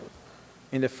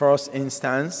In the first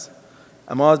instance,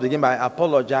 I must begin by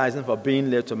apologizing for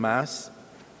being late to Mass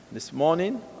this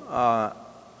morning. I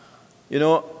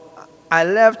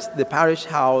left the parish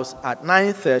house at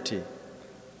 9:30,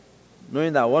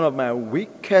 knowing that one of my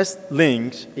weakest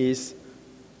links is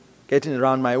getting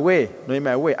around my way, knowing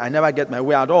my way. I never get my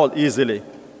way at all easily.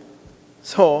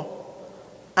 So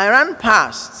I ran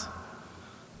past,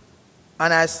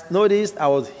 and I noticed I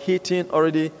was hitting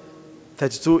already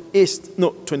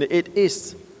 28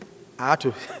 east. I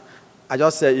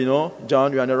just said,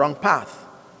 John, you're on the wrong path.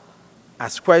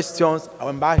 Asked questions, I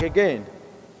went back again.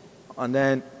 And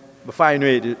then, before I knew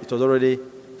it, it was already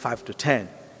 5 to 10.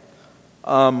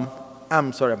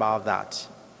 I'm sorry about that.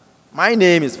 My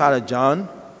name is Father John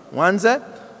Wanze.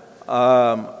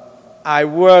 I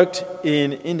worked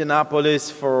in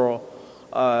Indianapolis for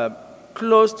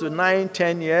close to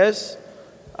 9-10 years,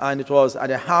 and it was at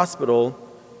a hospital,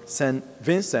 St.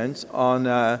 Vincent, on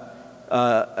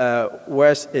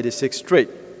West 86th Street.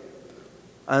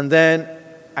 And then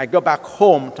I got back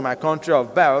home to my country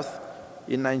of birth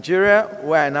in Nigeria,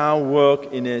 where I now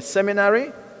work in a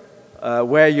seminary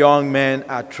where young men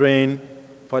are trained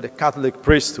for the Catholic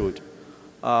priesthood.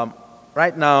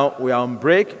 Right now, we are on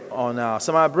break, on our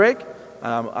summer break,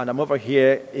 and I'm over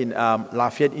here in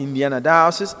Lafayette, Indiana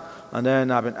Diocese, and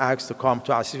then I've been asked to come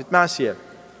to assist with Mass here.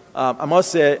 I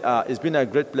must say it's been a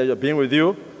great pleasure being with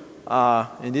you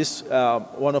in this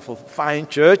wonderful, fine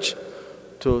church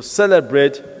to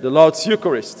celebrate the Lord's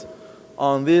Eucharist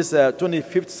on this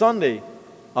 25th Sunday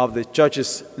of the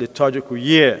church's liturgical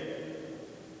year.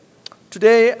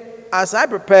 Today, as I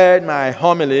prepared my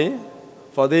homily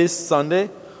for this Sunday,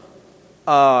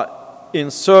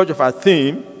 in search of a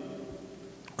theme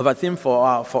for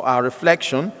our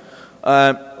reflection,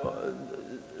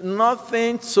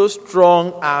 nothing so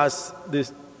strong as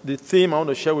the theme I want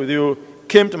to share with you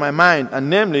came to my mind, and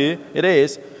namely, it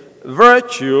is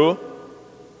virtue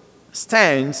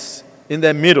stands in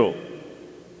the middle.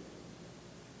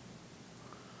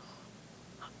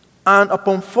 And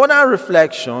upon further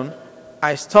reflection,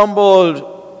 I stumbled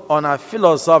on a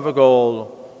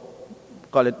philosophical,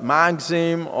 call it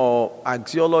maxim or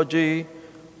axiology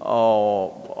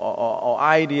or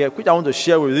idea, which I want to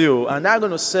share with you, and they're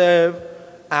going to serve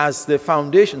as the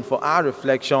foundation for our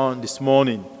reflection this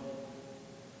morning.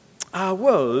 Our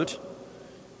world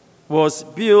was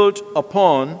built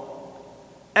upon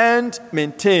and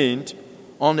maintained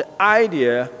on the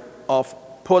idea of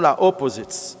polar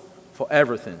opposites for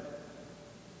everything.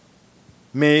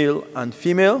 Male and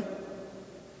female,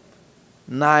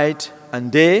 night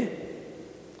and day,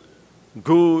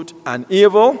 good and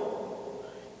evil,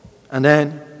 and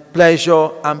then pleasure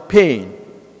and pain.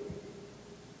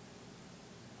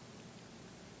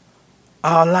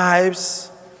 Our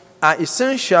lives are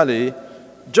essentially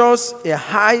just a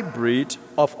hybrid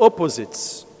of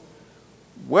opposites,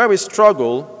 where we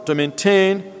struggle to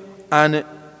maintain an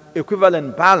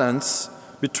equivalent balance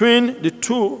between the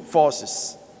two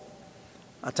forces.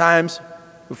 At times,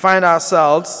 we find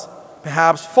ourselves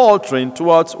perhaps faltering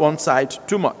towards one side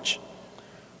too much,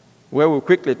 where we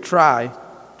quickly try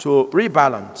to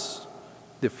rebalance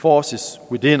the forces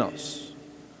within us.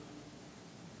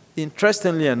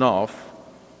 Interestingly enough,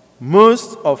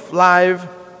 most of life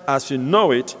as we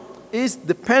know it is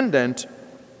dependent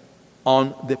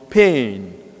on the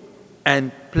pain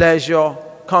and pleasure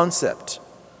concept,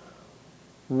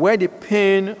 where the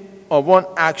pain of one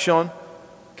action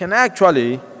can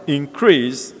actually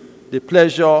increase the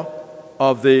pleasure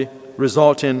of the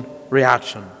resulting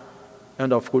reaction.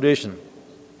 End of quotation.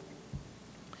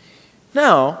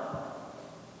 Now,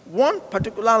 one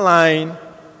particular line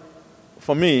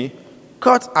for me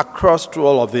cuts across through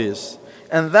all of this,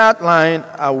 and that line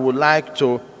I would like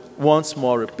to once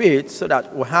more repeat so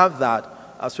that we'll have that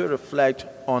as we reflect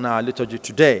on our liturgy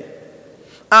today.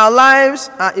 Our lives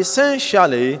are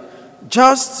essentially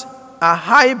just a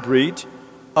hybrid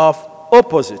of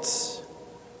opposites,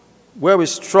 where we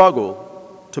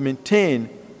struggle to maintain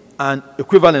an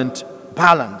equivalent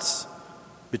balance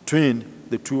between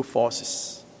the two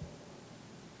forces.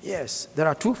 Yes, there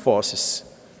are two forces.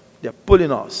 They're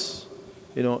pulling us.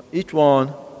 Each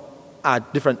one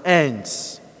at different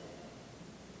ends.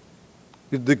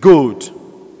 The good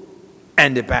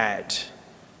and the bad,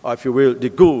 or if you will, the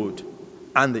good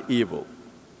and the evil.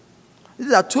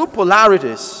 These are two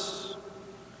polarities.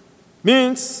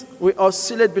 Means we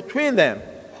oscillate between them.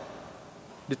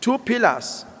 The two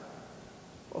pillars.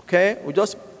 Okay? We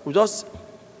just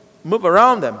move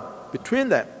around them, between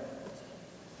them.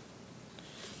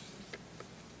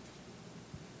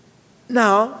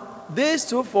 Now, these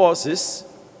two forces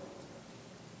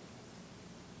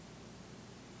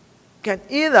can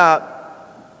either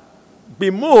be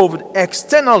moved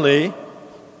externally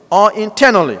or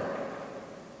internally.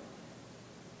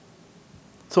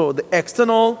 So the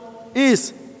external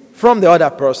is from the other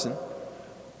person,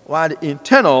 while the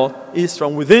internal is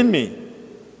from within me.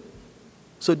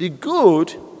 So the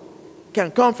good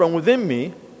can come from within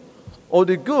me, or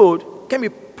the good can be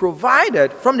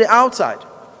provided from the outside.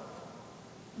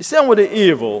 The same with the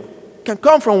evil can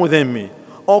come from within me,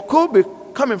 or could be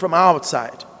coming from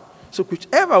outside. So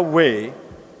whichever way,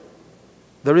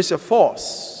 there is a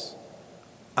force,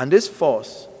 and this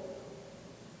force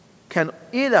can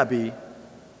either be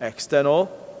external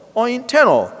or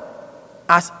internal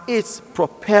as its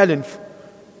propelling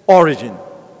origin.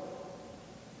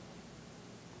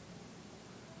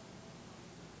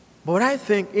 But what I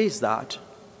think is that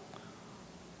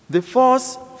the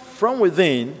force from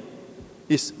within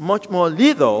is much more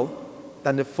lethal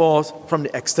than the force from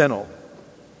the external.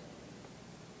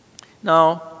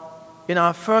 Now, in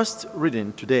our first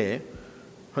reading today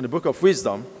from the book of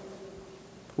Wisdom,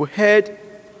 we heard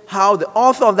how the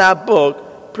author of that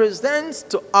book presents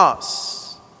to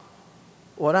us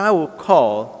what I would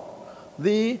call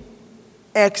the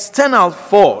external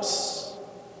force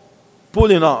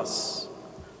pulling us.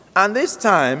 And this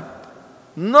time,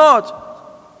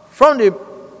 not from the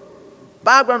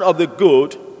background of the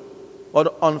good,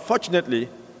 but unfortunately,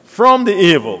 from the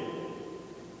evil.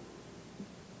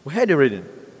 We heard the reading.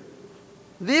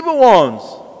 The evil ones,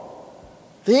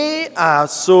 they are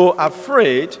so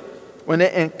afraid when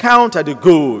they encounter the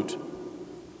good.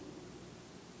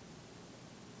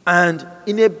 And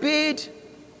in a bid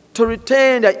to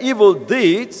retain their evil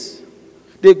deeds,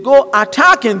 they go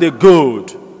attacking the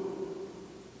good.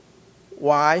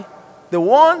 Why? They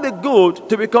want the good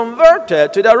to be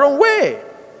converted to their own way.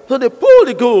 So they pull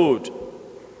the good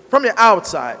from the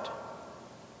outside.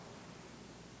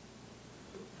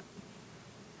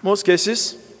 Most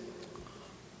cases,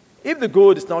 if the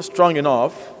good is not strong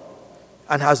enough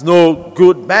and has no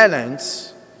good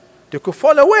balance, they could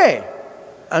fall away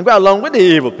and go along with the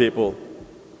evil people.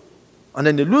 And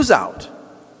then they lose out.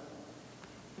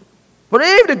 But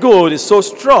if the good is so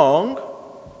strong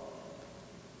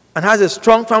and has a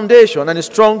strong foundation and a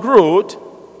strong root,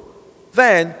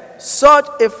 then such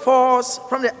a force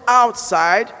from the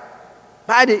outside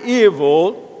by the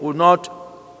evil will not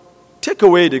take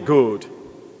away the good.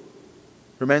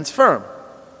 Remains firm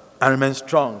and remains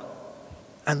strong.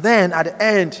 And then at the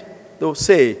end, they'll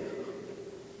say,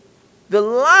 the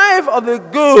life of the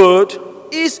good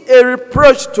is a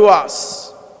reproach to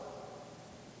us.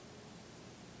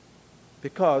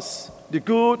 Because the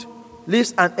good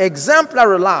lives an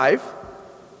exemplary life,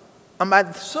 and by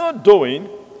so doing,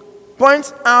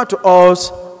 points out to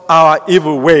us our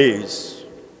evil ways.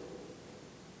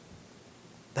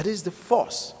 That is the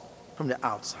force from the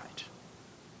outside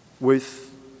with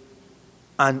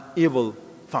an evil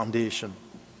foundation.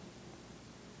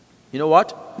 You know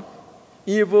what?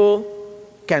 Evil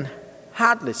can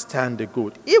hardly stand the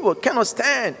good. Evil cannot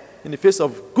stand in the face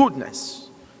of goodness.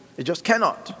 It just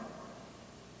cannot.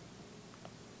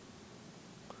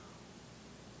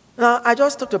 Now, I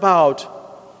just talked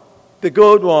about the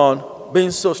good one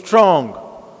being so strong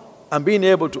and being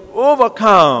able to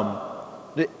overcome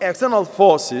the external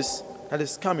forces that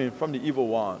is coming from the evil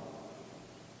one.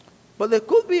 But there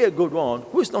could be a good one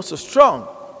who is not so strong,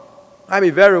 might be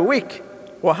very weak.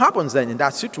 What happens then in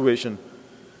that situation?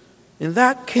 In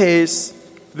that case,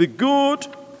 the good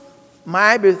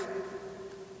might be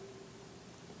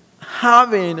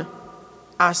having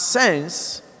a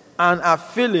sense and a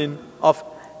feeling of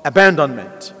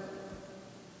abandonment.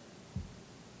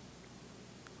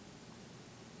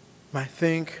 I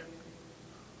think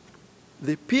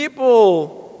the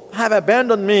people have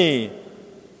abandoned me.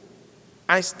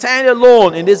 I stand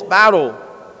alone in this battle.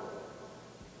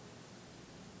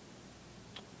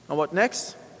 And what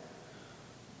next?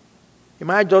 He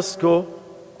might just go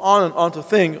on and on to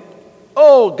think,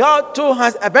 oh, God too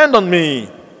has abandoned me.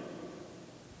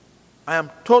 I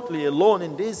am totally alone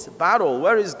in this battle.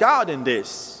 Where is God in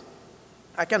this?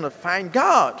 I cannot find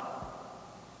God.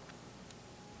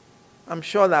 I'm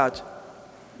sure that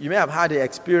you may have had the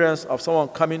experience of someone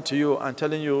coming to you and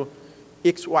telling you,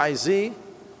 XYZ,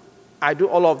 I do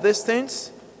all of these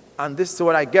things, and this is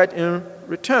what I get in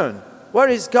return. Where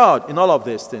is God in all of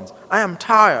these things? I am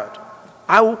tired.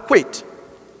 I will quit.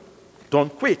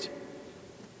 Don't quit.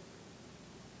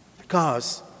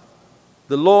 Because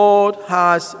the Lord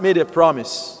has made a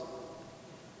promise.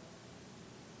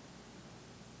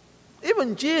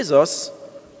 Even Jesus,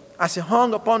 as he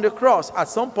hung upon the cross at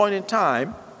some point in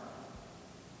time,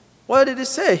 what did he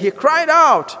say? He cried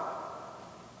out,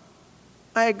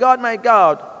 my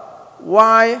God,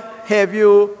 why have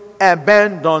you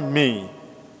abandoned me.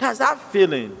 That's that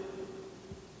feeling.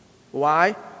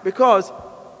 Why? Because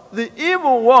the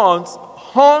evil ones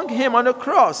hung him on the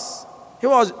cross. He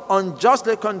was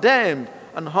unjustly condemned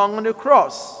and hung on the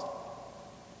cross.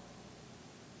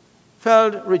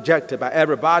 Felt rejected by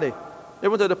everybody,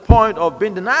 even to the point of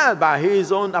being denied by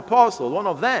his own apostle, one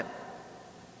of them.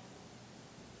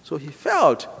 So he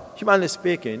felt, humanly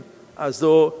speaking, as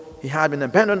though he had been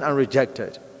abandoned and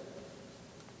rejected.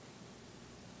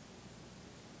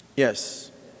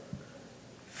 Yes,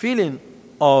 feeling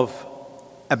of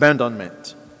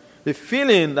abandonment. The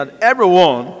feeling that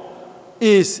everyone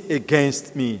is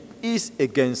against me, is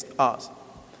against us.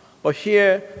 But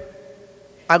here,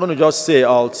 I'm going to just say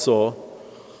also,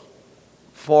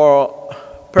 for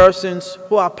persons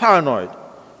who are paranoid,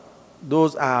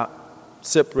 those are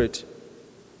separate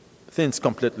things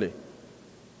completely.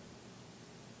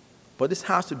 But this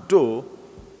has to do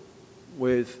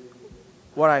with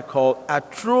what I call a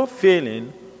true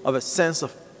feeling of a sense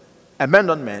of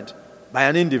abandonment by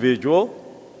an individual.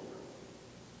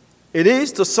 It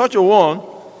is to such a one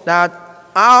that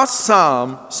our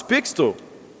psalm speaks to.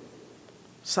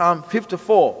 Psalm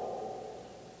 54.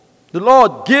 The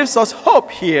Lord gives us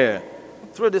hope here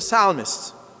through the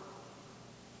psalmist.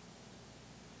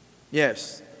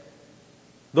 Yes.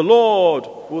 The Lord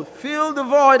will fill the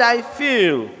void I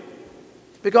feel.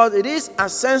 Because it is a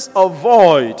sense of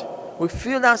void. We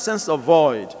feel that sense of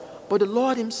void. But the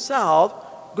Lord himself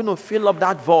is going to fill up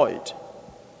that void.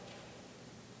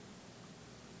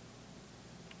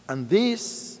 And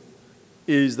this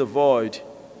is the void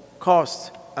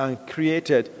caused and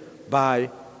created by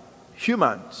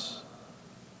humans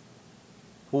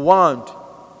who want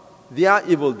their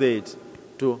evil deeds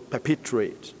to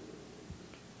perpetuate.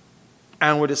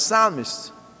 And with the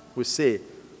psalmist, we say,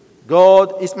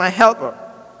 God is my helper.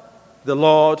 The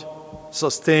Lord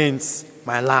sustains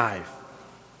my life.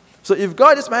 So if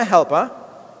God is my helper,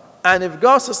 and if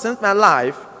God sustains my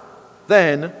life,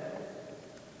 then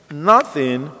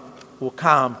nothing will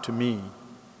come to me.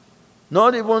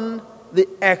 Not even the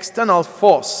external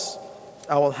force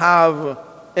that will have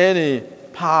any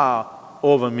power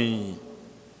over me.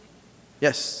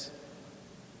 Yes.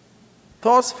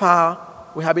 Thus far,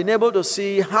 we have been able to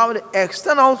see how the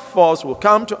external force will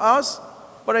come to us.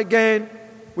 But again,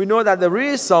 we know that there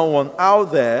is someone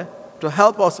out there to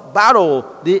help us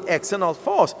battle the external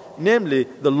force, namely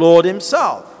the Lord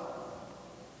himself.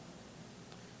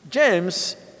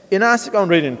 James, in our second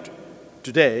reading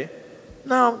today,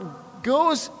 now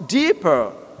goes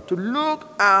deeper to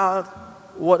look at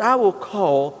what I will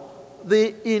call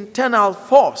the internal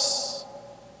force.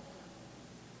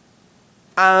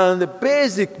 And the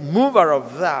basic mover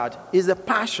of that is the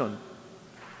passion.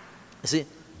 You see,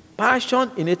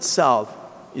 passion in itself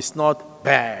is not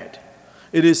bad.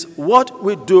 It is what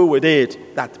we do with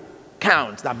it that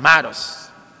counts, that matters.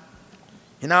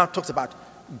 He now talks about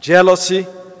jealousy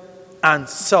and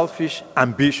selfish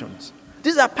ambitions.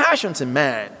 These are passions in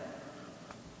man.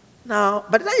 Now,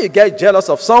 by the time you get jealous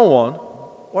of someone,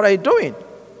 what are you doing?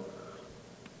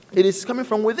 It is coming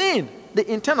from within, the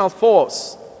internal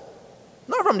force,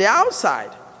 not from the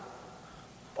outside.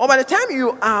 Or by the time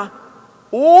you are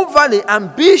overly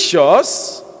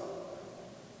ambitious,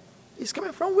 it's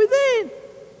coming from within.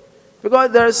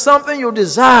 Because there is something you're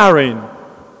desiring.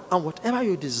 And whatever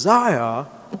you desire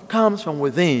comes from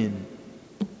within.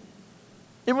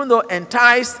 Even though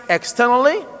enticed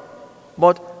externally,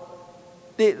 but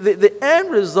the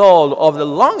end result of the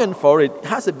longing for it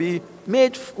has to be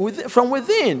made from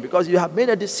within, because you have made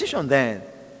a decision then.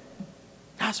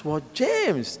 That's what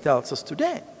James tells us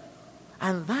today.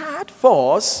 And that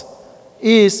force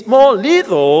is more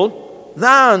lethal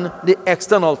than the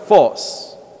external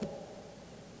force.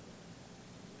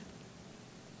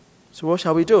 So what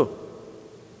shall we do?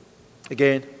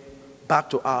 Again, back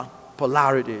to our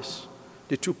polarities,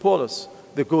 the two polars,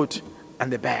 the good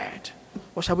and the bad.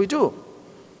 What shall we do?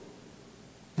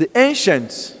 The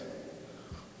ancients,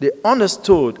 they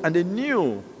understood and they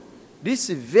knew the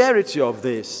severity of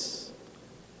this.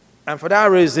 And for that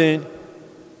reason,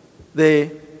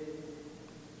 they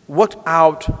worked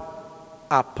out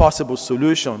a possible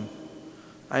solution.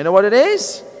 And you know what it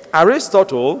is?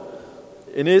 Aristotle,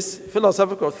 in his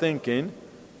philosophical thinking,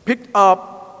 picked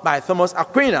up by Thomas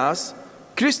Aquinas,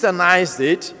 Christianized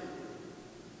it,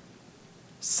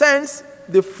 sends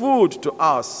the food to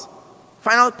us,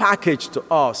 final package to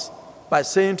us, by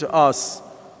saying to us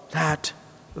that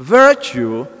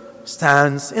virtue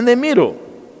stands in the middle.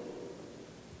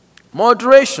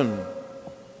 Moderation.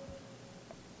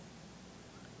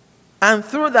 And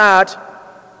through that,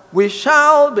 we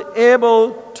shall be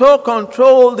able to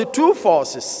control the two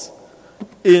forces,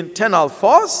 internal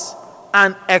force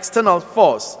and external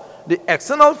force. The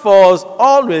external force,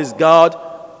 always God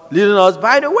leading us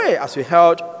by the way, as we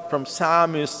heard from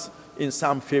Psalmist in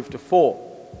Psalm 54.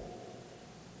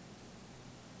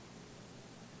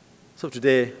 So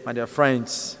today, my dear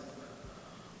friends,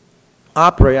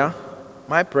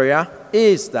 my prayer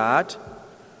is that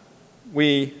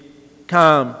we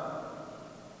come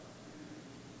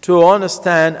to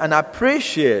understand and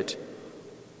appreciate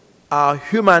our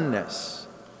humanness,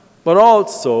 but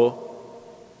also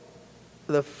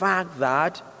the fact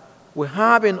that we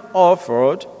have been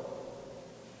offered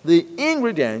the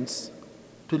ingredients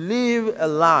to live a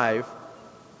life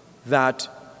that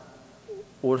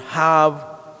would have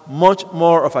much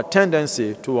more of a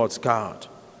tendency towards God.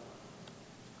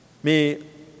 May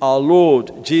our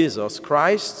Lord Jesus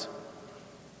Christ,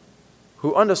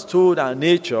 who understood our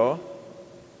nature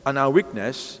and our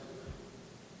weakness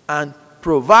and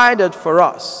provided for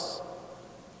us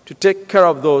to take care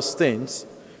of those things,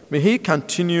 may He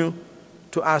continue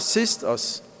to assist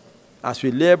us as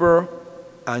we labor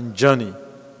and journey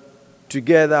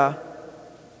together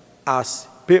as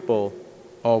people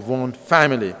of one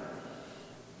family.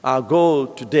 Our goal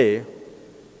today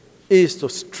is to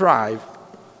strive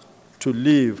to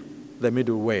live the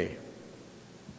middle way.